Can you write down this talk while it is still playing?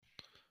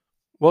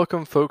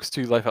Welcome, folks,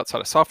 to Life Outside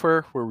of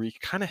Software, where we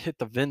kind of hit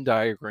the Venn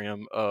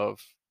diagram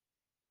of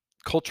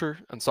culture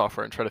and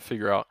software and try to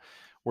figure out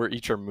where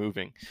each are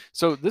moving.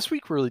 So this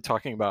week we're really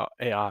talking about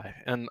AI,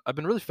 and I've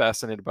been really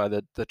fascinated by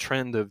the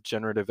trend of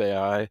generative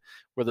AI,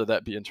 whether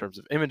that be in terms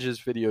of images,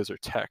 videos, or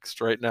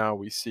text. Right now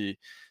we see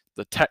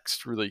the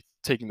text really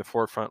taking the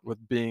forefront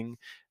with Bing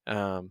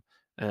and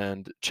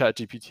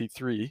ChatGPT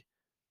 3.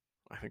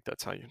 I think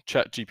that's how you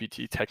chat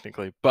GPT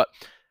technically, but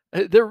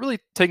they're really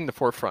taking the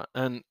forefront.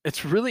 And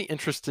it's really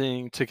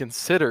interesting to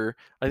consider,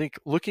 I think,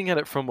 looking at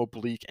it from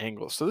oblique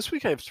angles. So this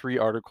week I have three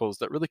articles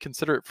that really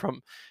consider it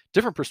from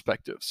different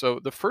perspectives. So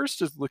the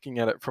first is looking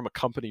at it from a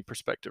company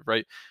perspective,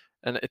 right?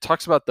 And it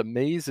talks about the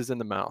maze is in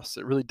the mouse.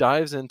 It really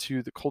dives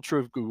into the culture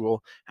of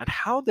Google and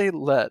how they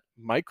let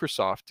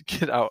Microsoft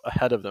get out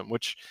ahead of them,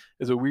 which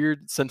is a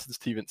weird sentence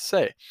to even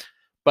say,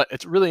 but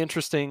it's really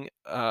interesting,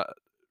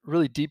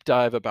 really deep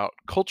dive about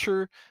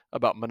culture,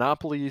 about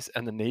monopolies,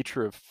 and the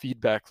nature of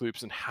feedback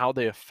loops and how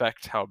they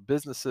affect how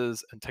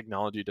businesses and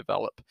technology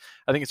develop.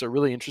 I think it's a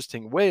really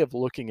interesting way of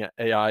looking at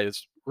AI,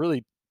 is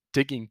really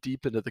digging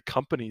deep into the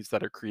companies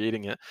that are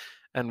creating it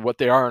and what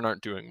they are and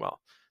aren't doing well.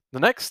 The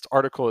next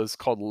article is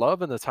called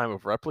Love in the Time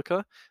of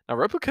Replica. Now,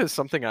 Replica is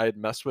something I had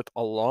messed with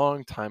a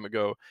long time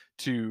ago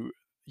to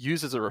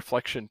use as a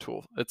reflection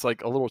tool. It's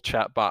like a little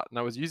chat bot, and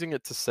I was using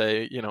it to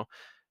say,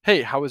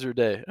 hey, how was your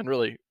day? And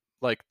really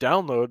like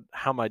download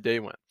how my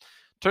day went.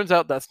 Turns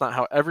out that's not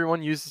how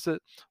everyone uses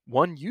it.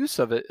 One use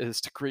of it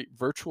is to create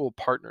virtual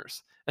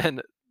partners.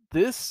 And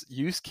this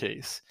use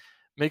case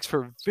makes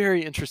for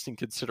very interesting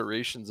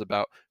considerations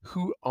about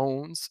who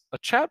owns a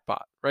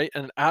chatbot, right?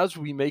 And as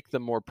we make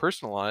them more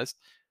personalized,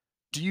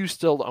 do you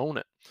still own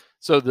it?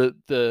 So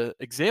the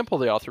example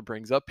the author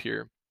brings up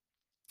here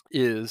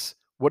is,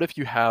 what if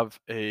you have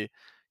a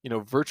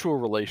virtual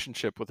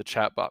relationship with a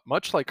chatbot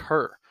much like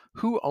her?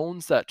 Who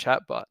owns that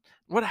chatbot?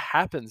 What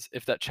happens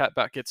if that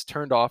chatbot gets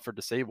turned off or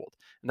disabled?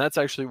 And that's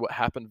actually what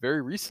happened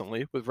very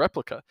recently with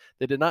Replica.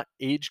 They did not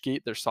age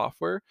gate their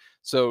software,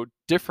 so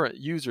different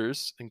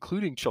users,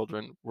 including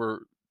children,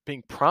 were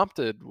being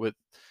prompted with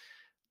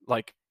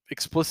like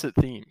explicit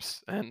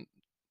themes, and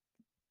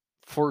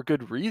for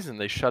good reason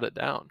they shut it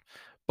down.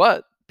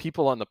 But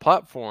people on the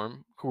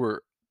platform who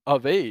were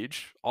of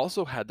age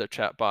also had their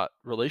chatbot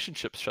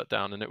relationships shut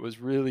down, and it was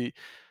really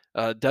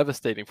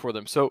devastating for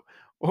them. So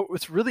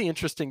it's really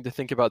interesting to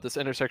think about this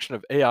intersection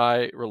of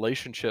AI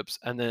relationships,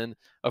 and then,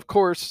 of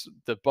course,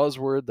 the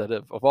buzzword that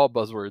of all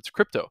buzzwords,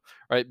 crypto,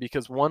 right?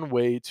 Because one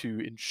way to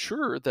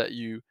ensure that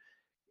you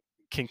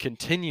can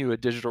continue a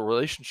digital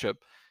relationship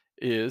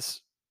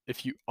is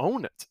if you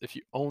own it, if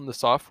you own the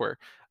software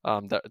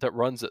that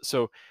runs it.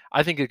 So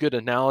I think a good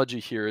analogy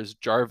here is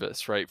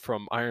Jarvis, right,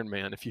 from Iron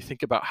Man. If you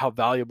think about how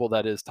valuable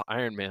that is to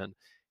Iron Man,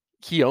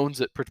 he owns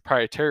it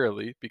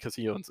proprietarily because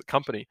he owns the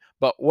company.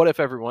 But what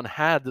if everyone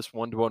had this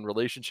one-to-one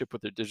relationship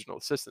with their digital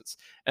assistants?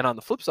 And on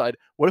the flip side,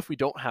 what if we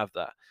don't have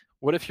that?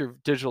 What if your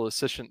digital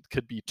assistant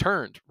could be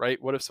turned,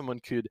 right? What if someone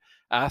could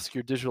ask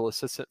your digital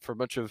assistant for a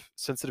bunch of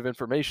sensitive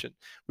information?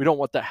 We don't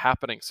want that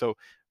happening. So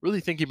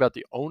really thinking about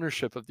the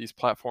ownership of these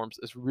platforms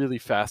is really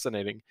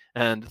fascinating,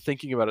 and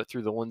thinking about it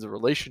through the lens of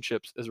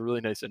relationships is a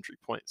really nice entry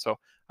point. So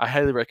I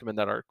highly recommend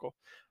that article.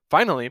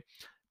 Finally,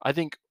 I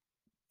think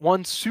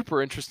one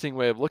super interesting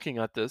way of looking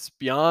at this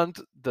beyond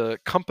the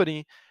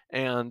company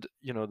and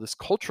this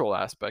cultural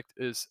aspect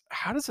is,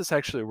 how does this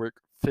actually work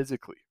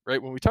physically,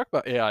 right? When we talk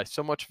about AI,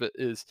 so much of it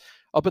is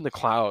up in the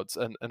clouds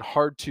and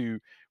hard to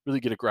really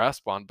get a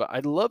grasp on. But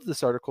I love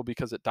this article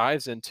because it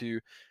dives into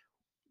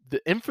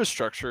the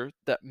infrastructure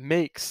that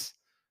makes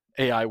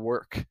AI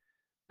work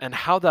and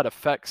how that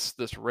affects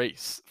this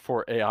race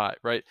for AI,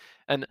 right?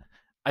 And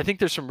I think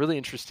there's some really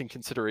interesting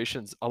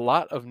considerations, a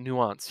lot of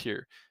nuance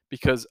here,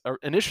 because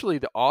initially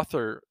the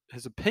author,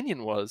 his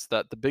opinion was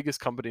that the biggest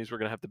companies were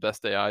going to have the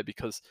best AI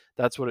because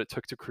that's what it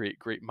took to create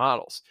great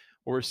models.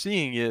 What we're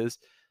seeing is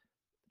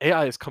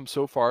AI has come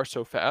so far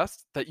so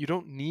fast that you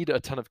don't need a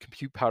ton of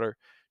compute power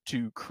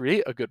to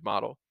create a good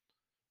model,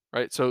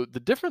 right? So the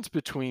difference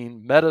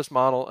between Meta's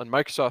model and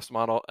Microsoft's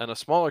model and a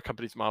smaller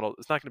company's model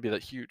is not going to be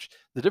that huge.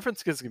 The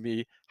difference is going to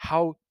be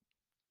how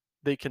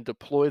they can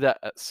deploy that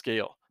at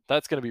scale.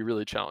 That's going to be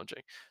really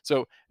challenging.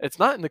 So it's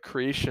not in the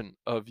creation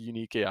of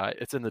unique AI,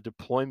 it's in the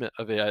deployment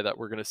of AI that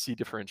we're going to see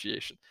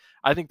differentiation.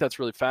 I think that's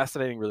really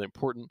fascinating, really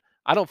important.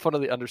 I don't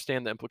fully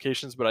understand the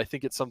implications, but I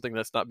think it's something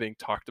that's not being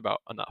talked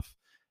about enough.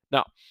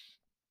 Now,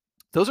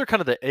 those are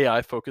kind of the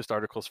AI focused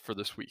articles for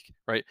this week,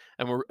 right?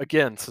 And we're,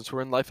 again, since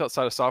we're in life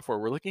outside of software,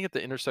 we're looking at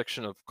the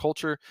intersection of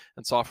culture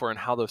and software and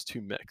how those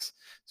two mix.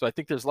 So I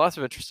think there's lots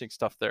of interesting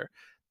stuff there.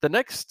 The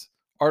next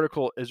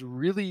article is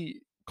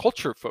really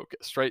culture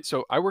focused, right?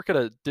 So I work at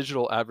a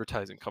digital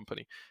advertising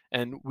company,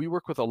 and we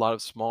work with a lot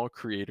of small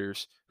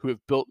creators who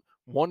have built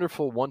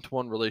wonderful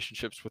one-to-one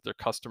relationships with their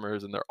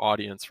customers and their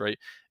audience, right?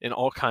 In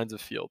all kinds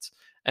of fields.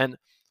 And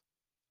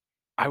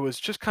I was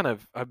just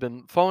I've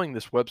been following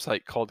this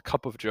website called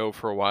Cup of Joe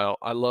for a while.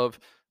 I love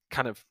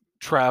kind of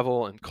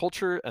travel and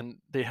culture, and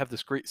they have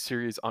this great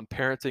series on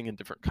parenting in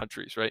different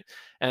countries, right?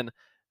 And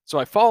So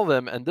I follow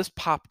them, and this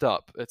popped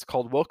up. It's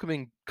called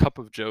Welcoming Cup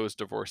of Joe's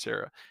Divorce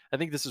Era. I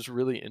think this is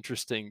really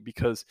interesting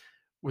because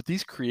with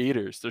these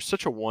creators, there's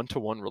such a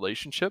one-to-one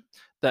relationship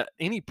that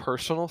any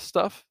personal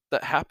stuff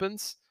that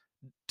happens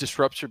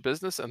disrupts your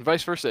business, and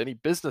vice versa. Any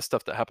business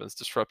stuff that happens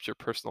disrupts your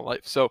personal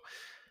life. So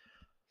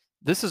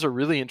this is a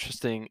really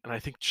interesting and I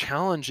think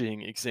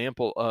challenging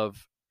example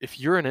of if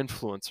you're an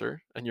influencer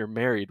and you're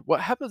married,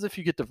 what happens if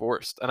you get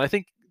divorced? And I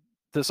think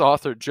this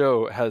author,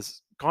 Joe,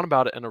 has gone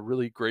about it in a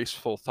really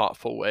graceful,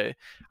 thoughtful way.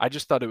 I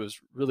just thought it was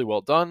really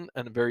well done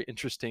and very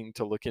interesting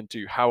to look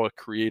into how a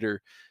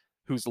creator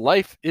whose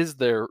life is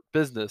their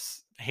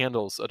business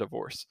handles a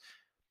divorce.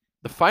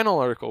 The final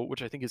article,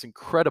 which I think is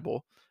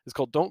incredible, is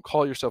called Don't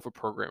Call Yourself a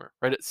Programmer,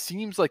 right? It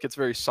seems like it's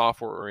very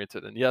software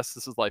oriented. And yes,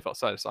 this is life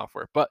outside of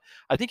software. But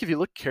I think if you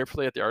look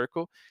carefully at the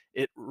article,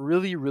 it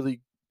really,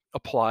 really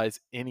applies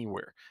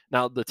anywhere.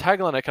 Now, the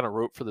tagline I kind of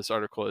wrote for this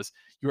article is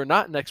you are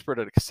not an expert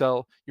at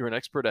Excel, you're an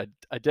expert at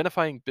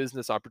identifying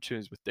business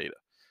opportunities with data.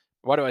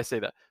 Why do I say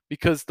that?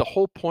 Because the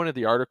whole point of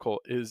the article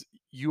is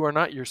you are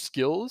not your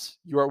skills,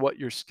 you are what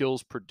your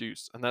skills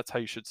produce. And that's how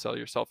you should sell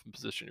yourself and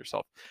position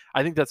yourself.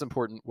 I think that's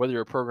important, whether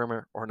you're a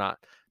programmer or not.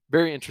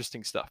 Very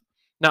interesting stuff.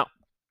 Now,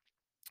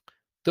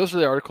 those are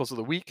the articles of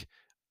the week.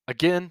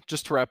 Again,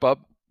 just to wrap up,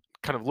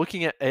 kind of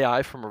looking at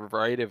AI from a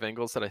variety of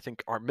angles that I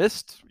think are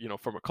missed,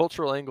 from a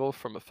cultural angle,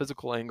 from a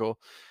physical angle,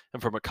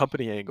 and from a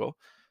company angle.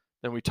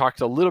 Then we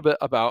talked a little bit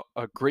about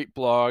a great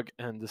blog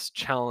and this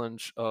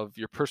challenge of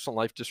your personal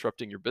life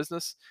disrupting your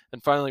business.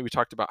 And finally, we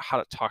talked about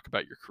how to talk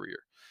about your career.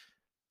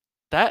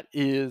 That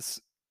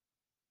is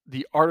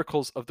the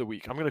articles of the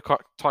week. I'm going to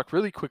talk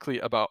really quickly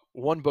about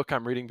one book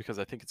I'm reading because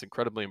I think it's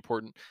incredibly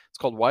important. It's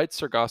called Wide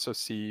Sargasso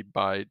Sea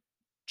by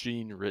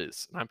Jean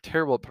Riz. And I'm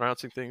terrible at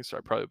pronouncing things, so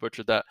I probably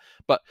butchered that.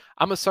 But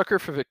I'm a sucker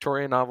for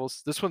Victorian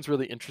novels. This one's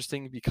really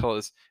interesting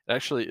because it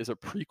actually is a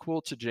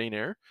prequel to Jane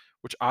Eyre,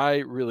 which I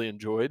really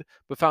enjoyed,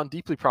 but found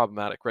deeply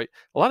problematic, right?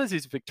 A lot of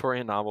these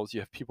Victorian novels, you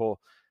have people,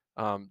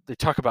 they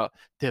talk about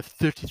they have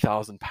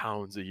 30,000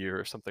 pounds a year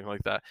or something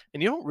like that.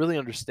 And you don't really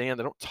understand,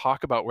 they don't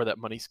talk about where that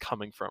money's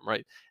coming from,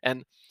 right?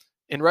 And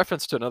in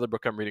reference to another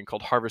book I'm reading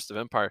called Harvest of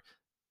Empire,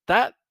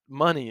 that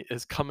money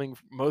is coming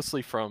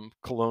mostly from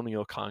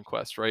colonial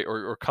conquest, right?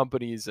 Or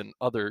companies in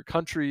other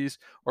countries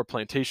or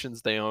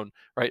plantations they own,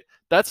 right?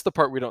 That's the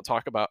part we don't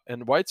talk about.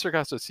 And White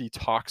Sargasso Sea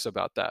talks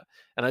about that.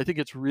 And I think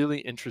it's really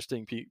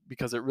interesting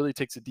because it really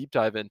takes a deep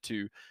dive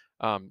into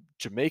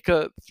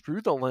Jamaica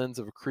through the lens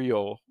of a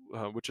Creole,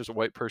 which is a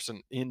white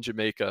person in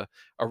Jamaica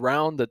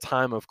around the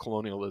time of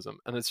colonialism.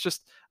 And it's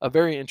just a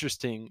very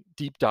interesting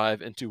deep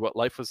dive into what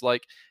life was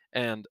like.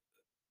 And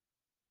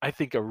I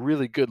think a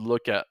really good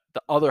look at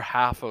the other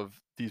half of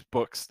these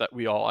books that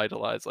we all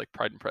idolize, like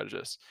Pride and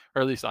Prejudice,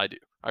 or at least I do.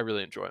 I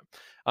really enjoy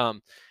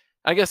them.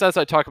 I guess as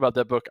I talk about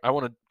that book, I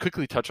want to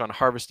quickly touch on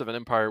Harvest of an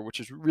Empire, which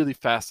is really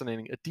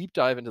fascinating. A deep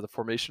dive into the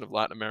formation of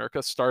Latin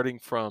America, starting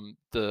from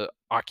the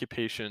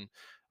occupation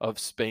of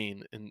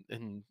Spain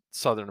in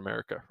Southern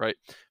America, right?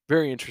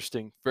 Very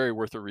interesting, very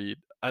worth a read.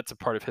 That's a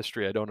part of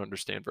history I don't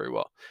understand very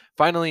well.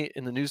 Finally,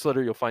 in the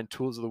newsletter, you'll find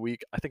tools of the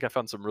week. I think I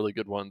found some really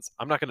good ones.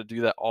 I'm not going to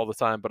do that all the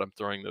time, but I'm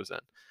throwing those in.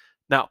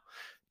 Now,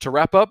 to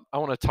wrap up, I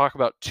want to talk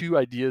about 2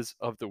 ideas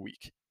of the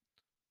week.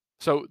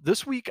 So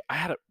this week, I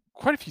had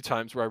quite a few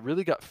times where I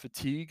really got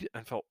fatigued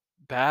and felt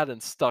bad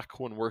and stuck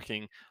when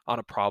working on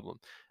a problem.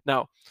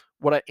 Now,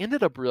 what I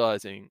ended up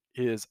realizing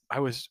is I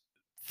was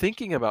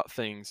thinking about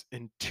things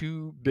in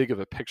too big of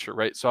a picture,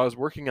 right? So I was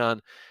working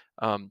on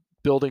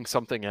building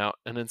something out,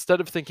 and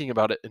instead of thinking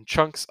about it in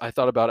chunks, I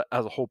thought about it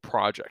as a whole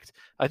project.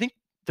 I think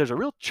there's a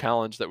real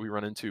challenge that we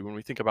run into when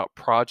we think about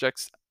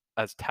projects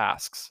as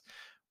tasks.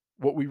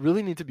 What we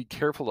really need to be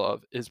careful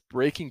of is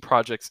breaking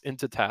projects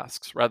into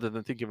tasks rather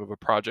than thinking of a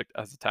project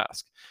as a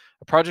task.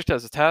 A project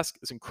as a task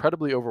is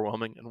incredibly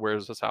overwhelming and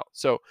wears us out.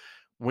 So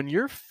when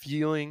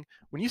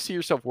when you see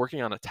yourself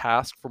working on a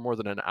task for more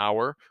than an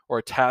hour or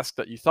a task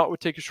that you thought would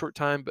take a short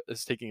time but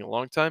is taking a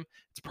long time,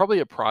 it's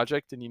probably a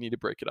project and you need to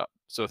break it up.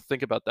 So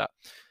think about that.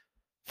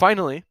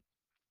 Finally,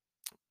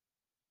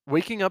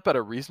 waking up at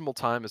a reasonable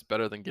time is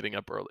better than getting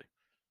up early.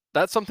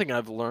 That's something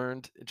I've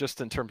learned just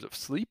in terms of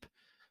sleep.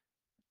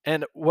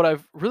 And what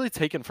I've really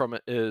taken from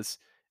it is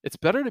it's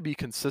better to be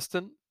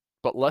consistent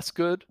but less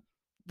good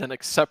than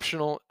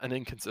exceptional and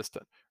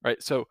inconsistent,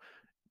 right? So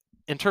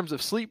in terms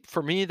of sleep,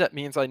 for me, that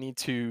means I need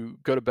to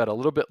go to bed a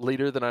little bit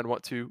later than I'd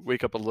want to,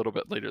 wake up a little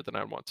bit later than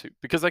I'd want to,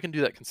 because I can do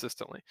that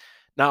consistently.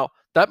 Now,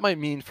 that might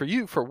mean for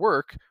you, for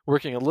work,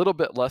 working a little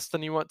bit less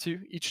than you want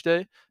to each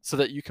day so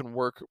that you can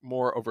work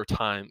more over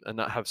time and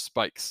not have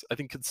spikes. I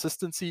think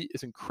consistency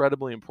is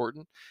incredibly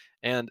important.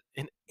 And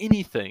in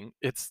anything,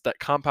 it's that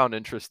compound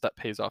interest that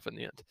pays off in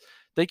the end.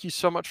 Thank you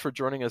so much for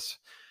joining us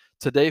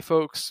today,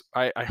 folks.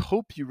 I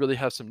hope you really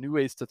have some new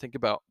ways to think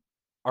about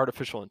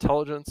artificial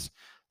intelligence,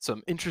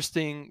 some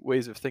interesting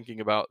ways of thinking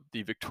about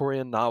the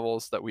Victorian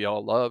novels that we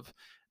all love.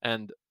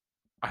 And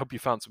I hope you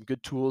found some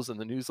good tools in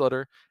the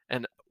newsletter.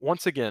 And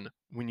once again,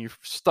 when you're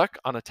stuck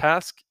on a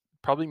task,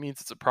 probably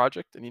means it's a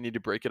project and you need to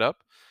break it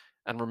up.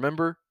 And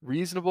remember,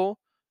 reasonable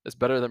is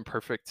better than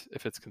perfect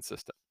if it's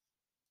consistent.